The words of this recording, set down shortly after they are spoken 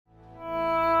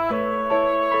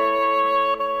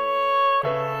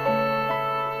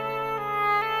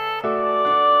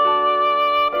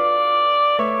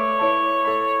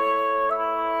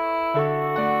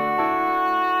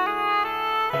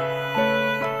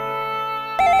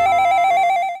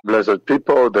Blessed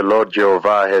people, the Lord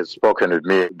Jehovah has spoken with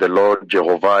me. The Lord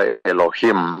Jehovah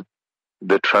Elohim,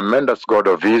 the tremendous God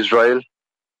of Israel,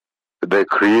 the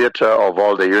creator of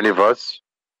all the universe,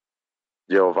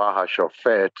 Jehovah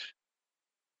HaShophet,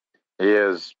 he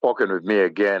has spoken with me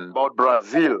again about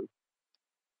Brazil.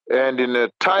 And in an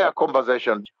entire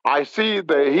conversation, I see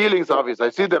the healing service, I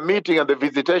see the meeting and the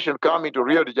visitation coming to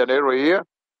Rio de Janeiro here.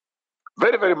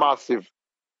 Very, very massive.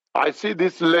 I see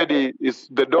this lady is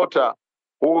the daughter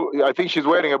who, I think she's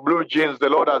wearing a blue jeans. The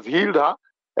Lord has healed her,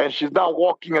 and she's now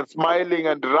walking and smiling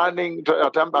and running,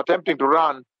 attempting to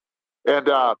run. And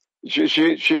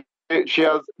she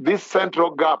has this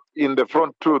central gap in the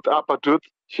front tooth, upper tooth.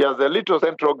 She has a little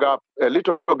central gap, in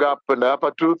the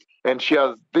upper tooth, and she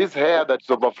has this hair that's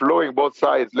overflowing both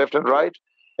sides, left and right.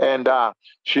 And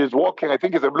she's walking, I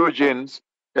think it's a blue jeans,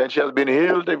 and she has been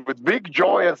healed with big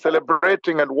joy and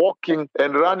celebrating and walking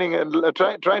and running and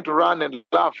trying to run and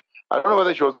laugh. I don't know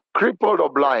whether she was crippled or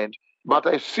blind, but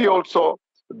I see also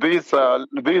these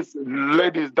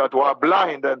ladies that were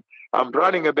blind, and I'm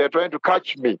running and they're trying to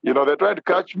catch me. They're trying to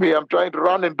catch me. I'm trying to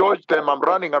run and dodge them. I'm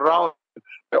running around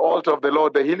the altar of the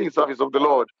Lord, the healing service of the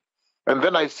Lord. And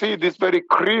then I see this very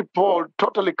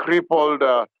totally crippled,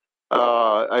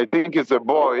 I think it's a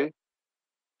boy,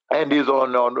 and he's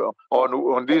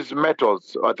on these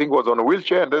metals. I think it was on a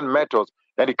wheelchair and then metals.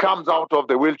 And he comes out of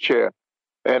the wheelchair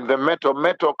and the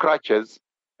metal crutches.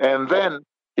 And then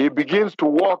he begins to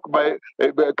walk by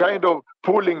kind of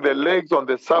pulling the legs on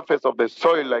the surface of the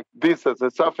soil like this as the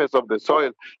surface of the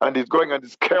soil. And he's going, and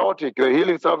it's chaotic. The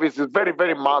healing service is very,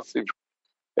 very massive.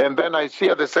 And then I see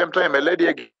at the same time a lady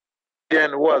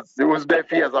again whose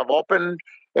deaf ears have opened.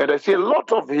 And I see a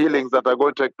lot of healings that are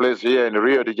going to take place here in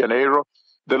Rio de Janeiro.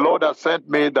 The Lord has sent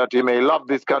me that he may love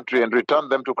this country and return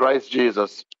them to Christ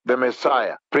Jesus, the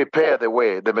Messiah. Prepare the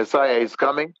way. The Messiah is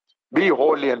coming. Be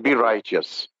holy and be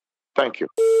righteous. Thank you.